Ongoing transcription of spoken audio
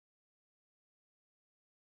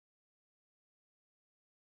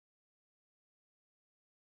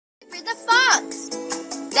For the fox.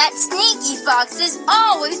 That sneaky fox is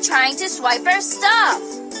always trying to swipe our stuff.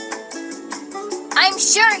 I'm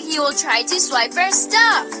sure he will try to swipe our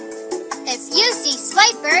stuff. If you see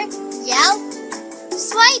Swiper, yell,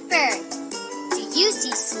 Swiper. Do you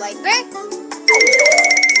see Swiper?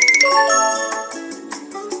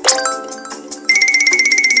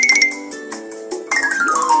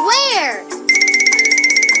 Where?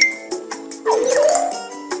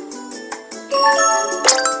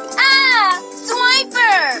 Ah!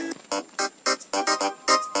 Swiper!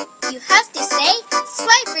 You have to say,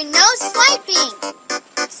 Swiper no swiping.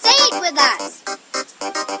 Say it with us.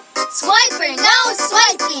 Swiper no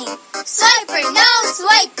swiping. Swiper no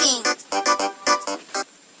swiping.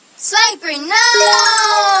 Swiper no!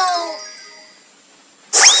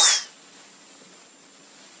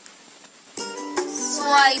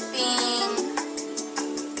 Swiping.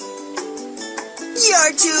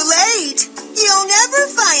 You're too late. You'll never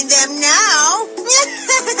find them now.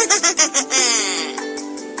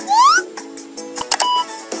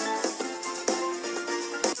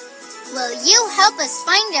 Will you help us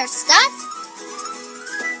find our stuff?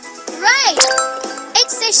 Right!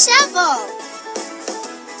 It's the shovel!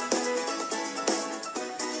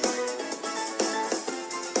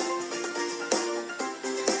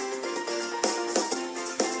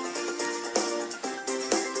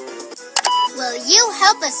 Will you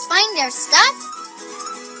help us find our stuff?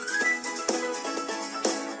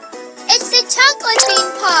 It's the chocolate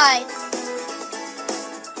bean pod!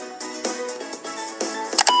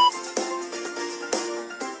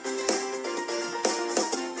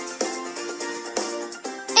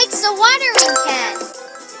 It's the watering can.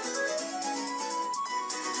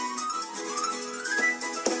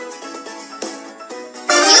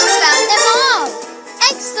 You found them all.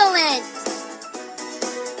 Excellent.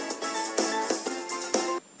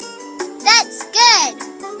 That's good.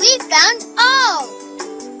 We found all.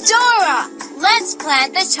 Dora, let's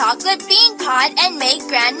plant the chocolate bean pod and make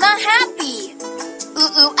Grandma happy.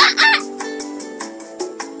 Ooh, ooh, ah, ah.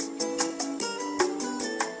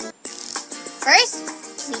 First,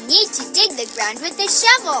 we need to dig the ground with the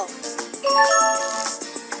shovel.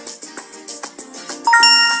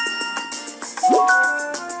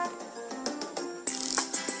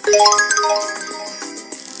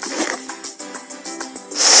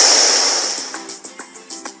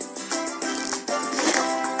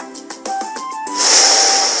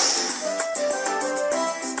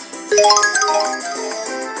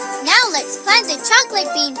 Now let's plant the chocolate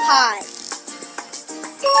bean pod.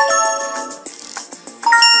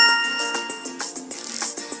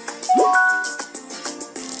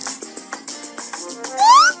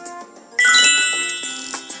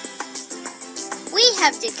 We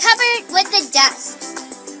have to cover it with the dust.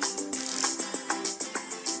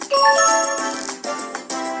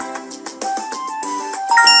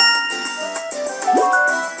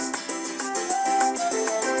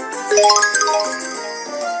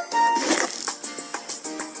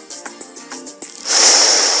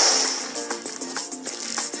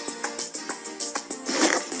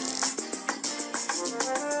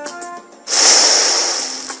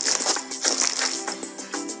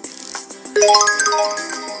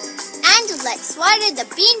 And let's water the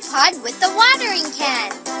bean pod with the watering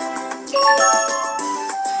can.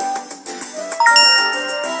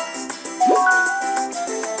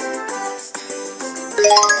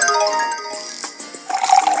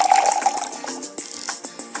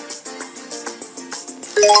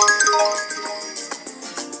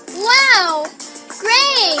 Wow!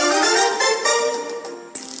 Great!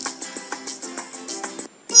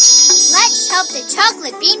 Let's help the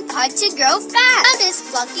chocolate bean pod to grow fast. Cloud is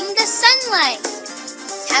blocking the sunlight.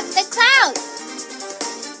 Tap the cloud.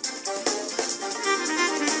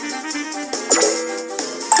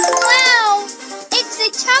 Wow! It's a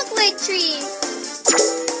chocolate tree.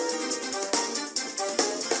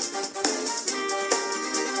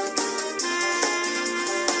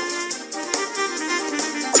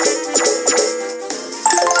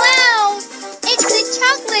 Wow! It's a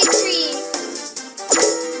chocolate tree.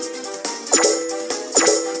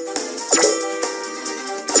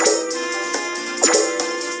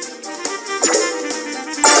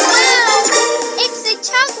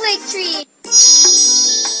 Tree.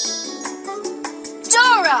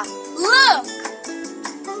 Dora, look!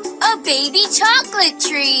 A baby chocolate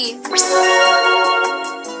tree.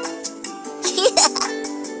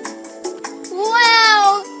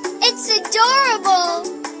 Wow! It's adorable!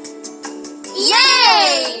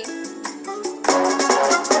 Yay!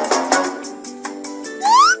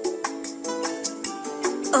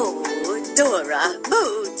 Oh, Dora,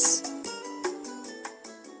 Boots,